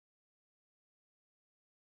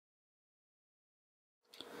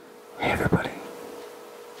Hey everybody,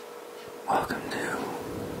 welcome to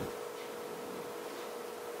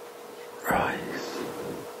Roy's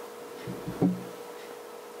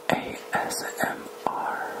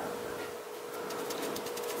ASMR.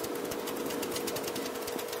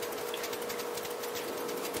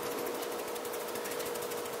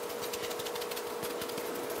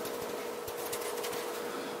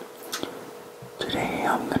 Today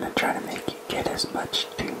I'm gonna try to make you get as much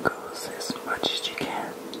tingles as much as you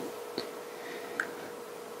can.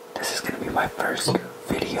 This is gonna be my first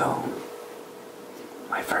video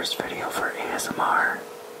for ASMR.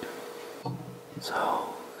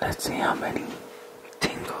 So let's see how many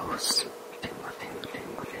tingles.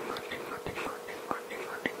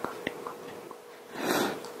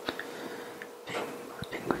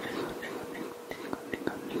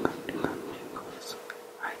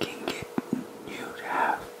 I can get you to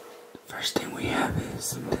have. The first thing we have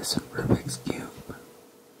is this Rubik's Cube.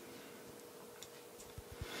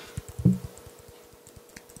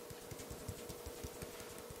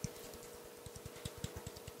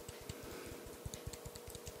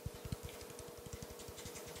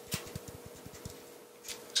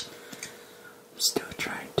 I'm still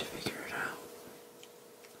trying to figure it out.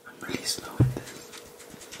 I'm really slow at this.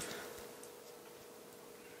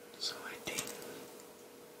 So I think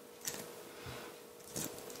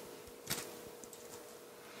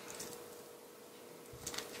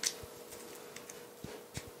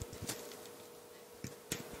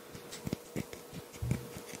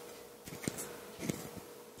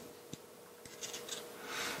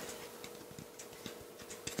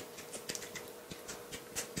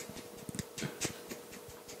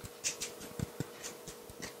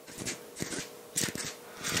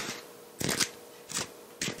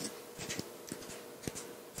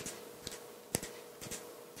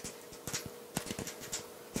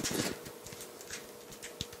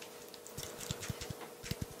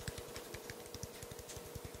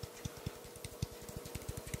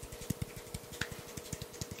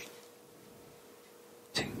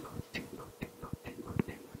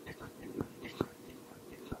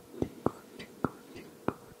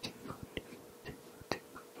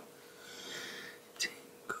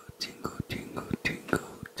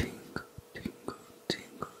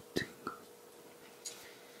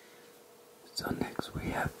so next we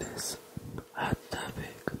have this hot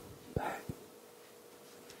topic bag.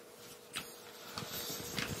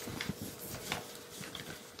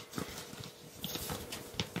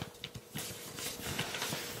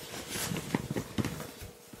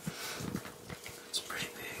 It's pretty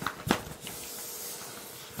big.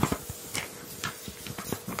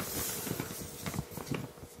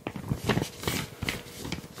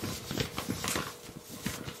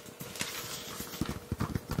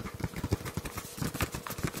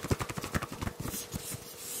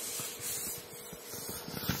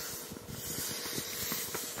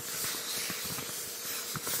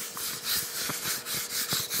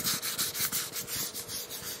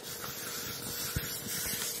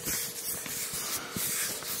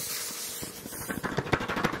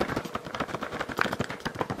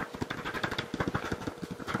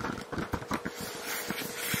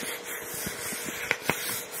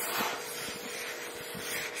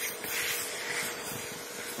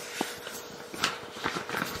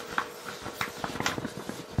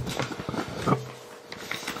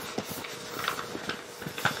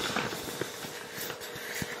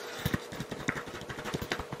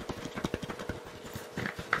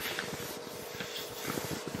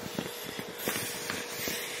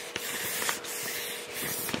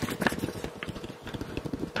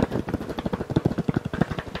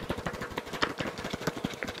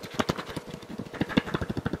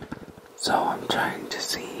 So I'm trying to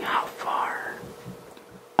see how far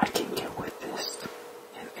I can get with this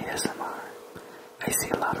in ASMR. I see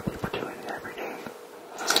a lot of people doing it every day.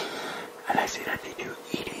 And I see that they do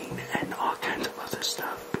eating and all kinds of other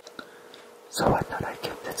stuff. So I thought I'd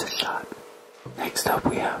give this a shot. Next up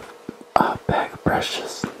we have a bag of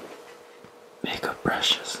brushes. Makeup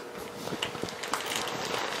brushes.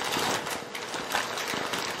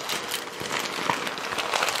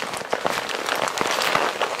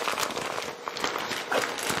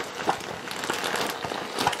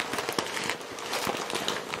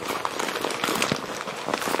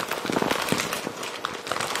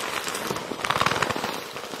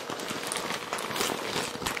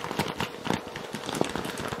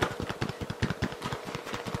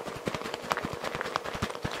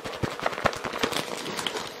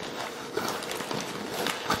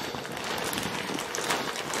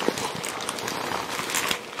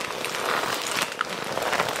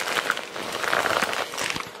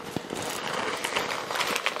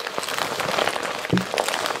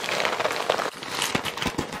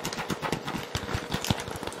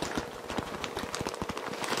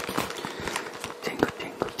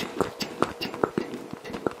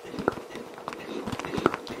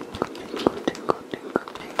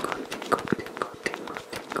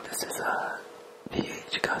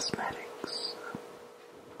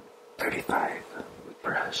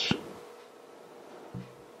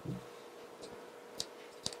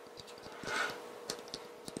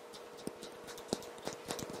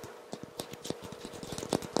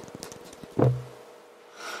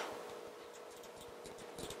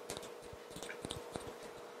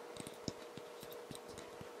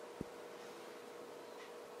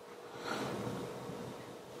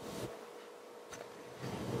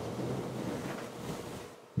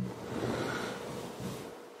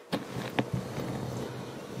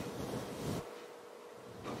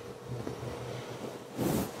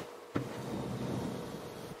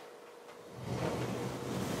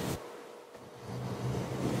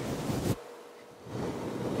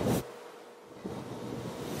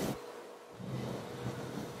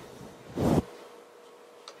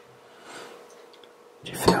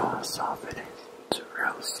 how soft it is. It's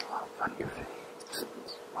real soft on your face and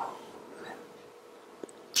smooth and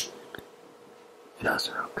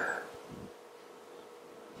feels real good.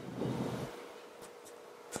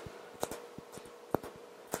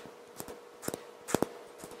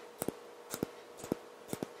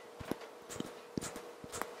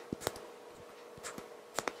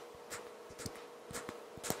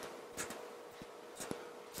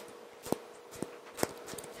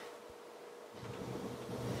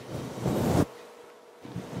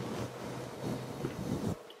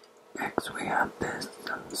 Next we have this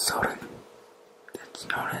soda. It's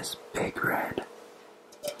known as Big Red.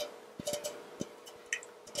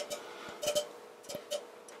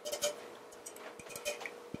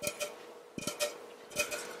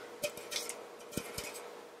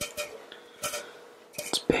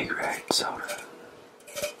 It's Big Red soda.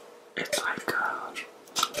 It's like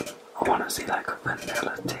I want to say like a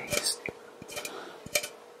vanilla taste.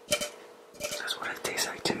 That's what it tastes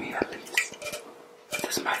like to me at least.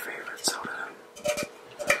 This is my favorite soda.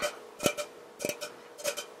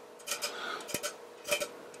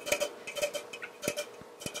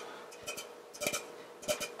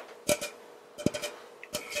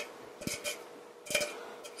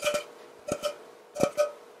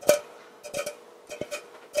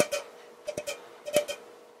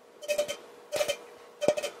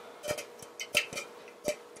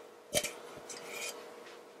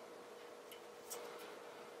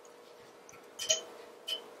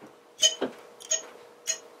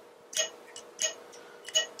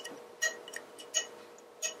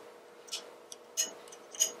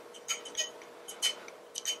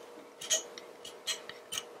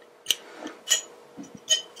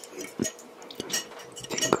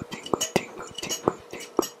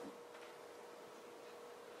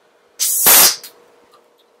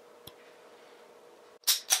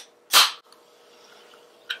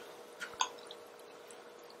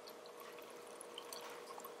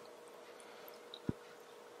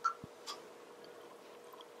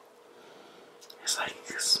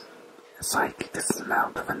 It's like the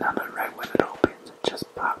smell of vanilla right when it opens. It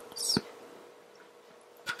just pops.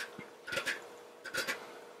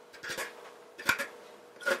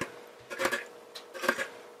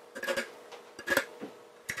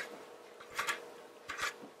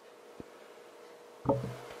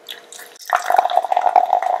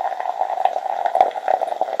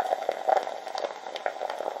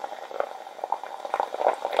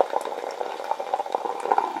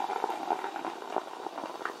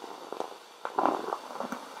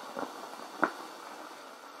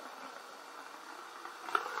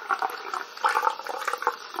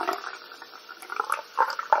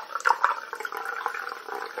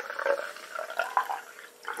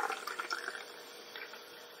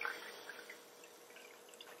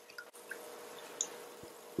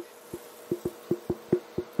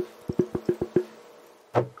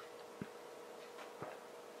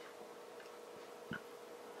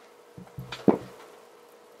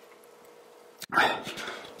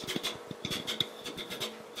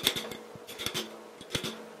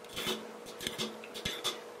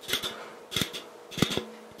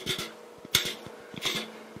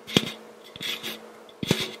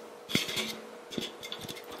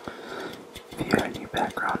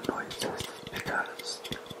 Background noises because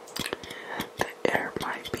the air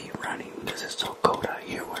might be running because it's so cold out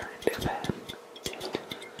here where I live at.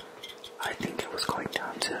 I think it was going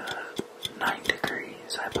down to 9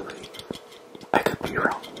 degrees, I believe. I could be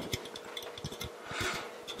wrong.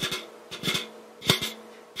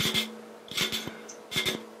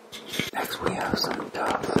 Next we have some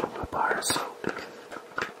Dove bar soap.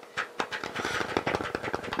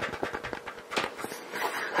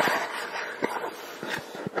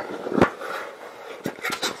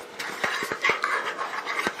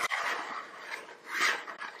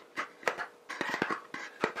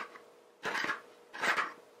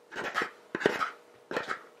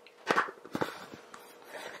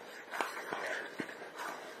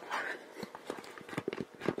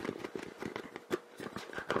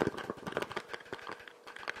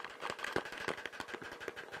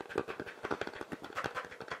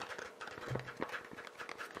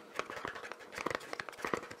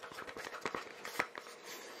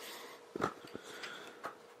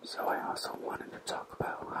 So I also wanted to talk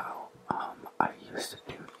about how I used to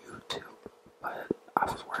do YouTube, but I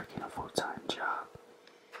was working a full-time job,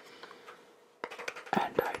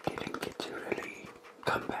 and I didn't get to really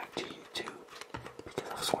come back to YouTube because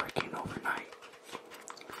I was working overnight.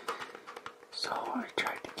 So I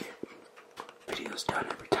tried to get videos done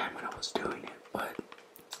every time when I was doing it, but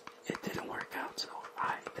it didn't work out, so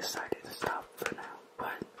I decided to stop for now.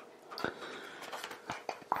 But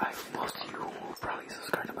I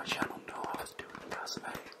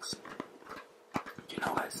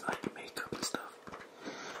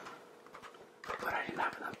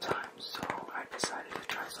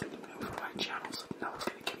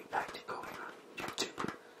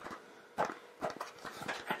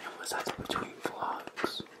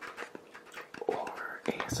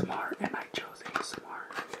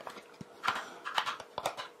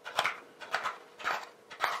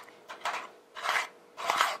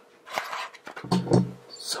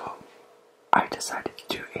So I decided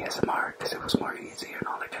to do ASMR because it was more easy, and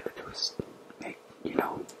all I gotta do is make,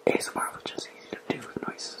 ASMR was just easy to do with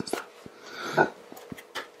noises and stuff.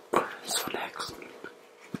 So next,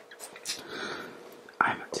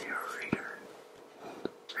 I'm a tarot reader,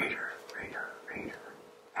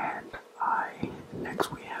 and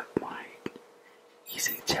next we have my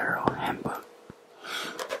Easy Tarot Handbook.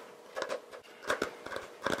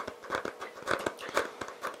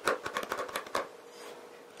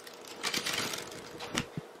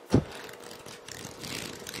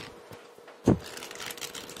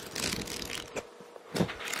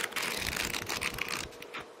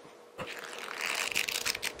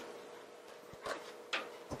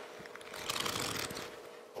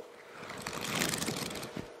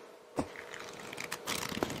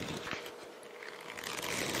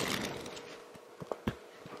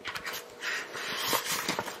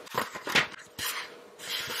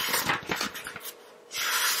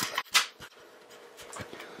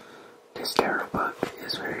 This tarot book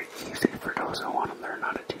is very easy for those who want to learn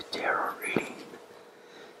how to do tarot reading.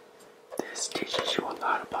 This teaches you a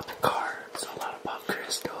lot about the cards, a lot about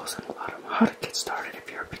crystals, and a lot of how to get started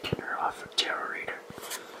if you're a beginner off a tarot reader.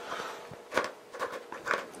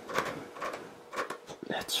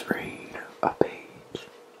 Let's read a page.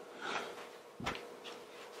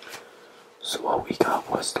 So what we got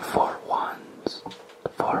was the Four of Wands. The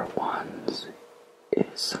Four of Wands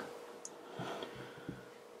is...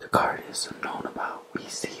 the card is known about. We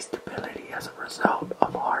see stability as a result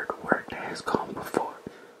of hard work that has gone before.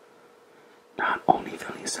 Not only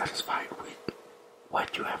feeling satisfied with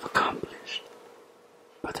what you have accomplished,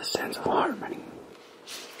 but the sense of harmony.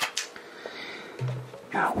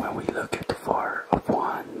 Now when we look at the Four of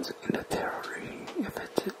Wands in the tarot reading, if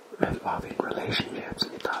it's involving relationships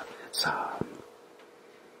and stuff, it's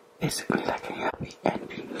basically like a happy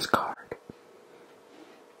endings card.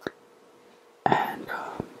 And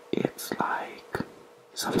it's like,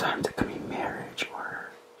 sometimes it can be marriage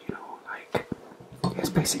or, like, it's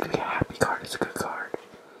basically a happy card. It's a good card.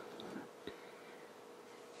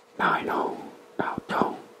 Now I know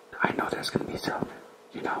there's going to be some,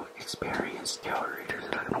 experienced tarot readers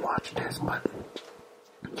that are going to watch this, but,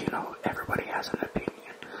 everybody has an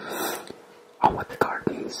opinion on what the card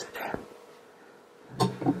means to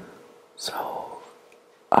them. So,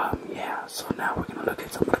 yeah, so now we're going to look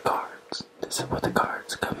at some of the cards. This is what the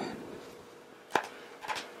cards come in.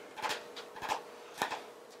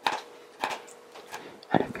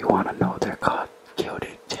 And if you want to know, they're called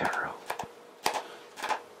Gilded Tarot.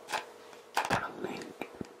 Got a link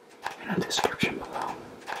in the description below.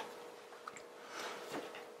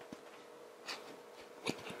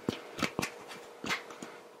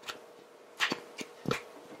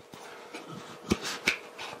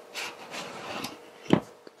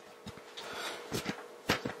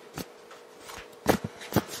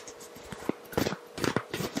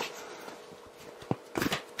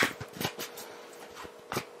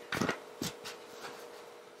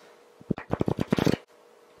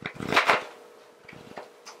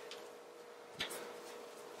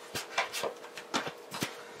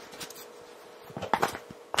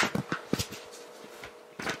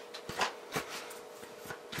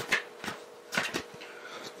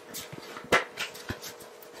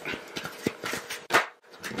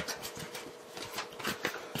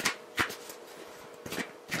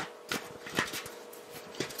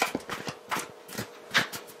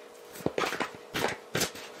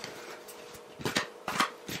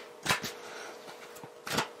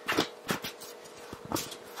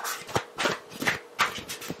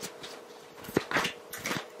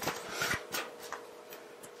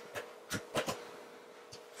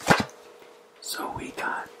 So we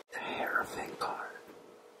got the Hierophant card.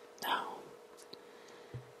 Now,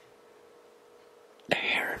 the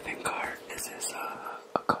Hierophant card, this is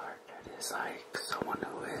a card that is like someone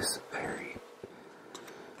who is very,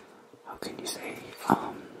 how can you say,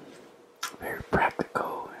 very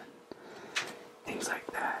practical and things like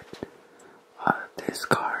that. This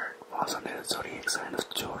card falls under the zodiac sign of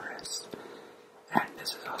Taurus, and this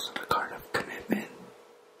is also the card of commitment,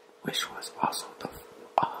 which was also the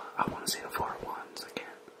I want to say the Four of Wands again.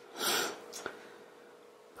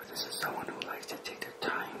 But this is someone who likes to take their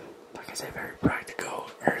time. Like I said, very practical,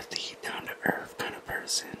 earthy, down to earth kind of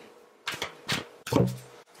person.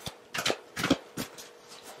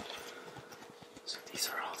 So these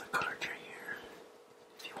are all the cards right here.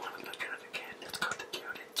 If you want to look at it again, it's called the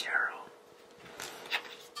Gilded Tarot.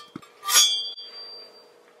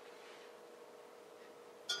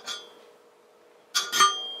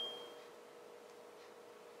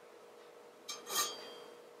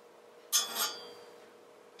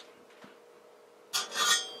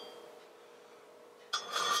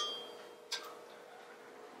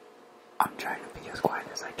 trying to be as quiet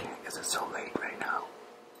as I can because it's so late right now.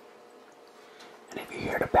 And if you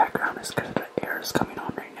hear the background, it's because the air is coming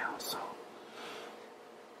on right now, so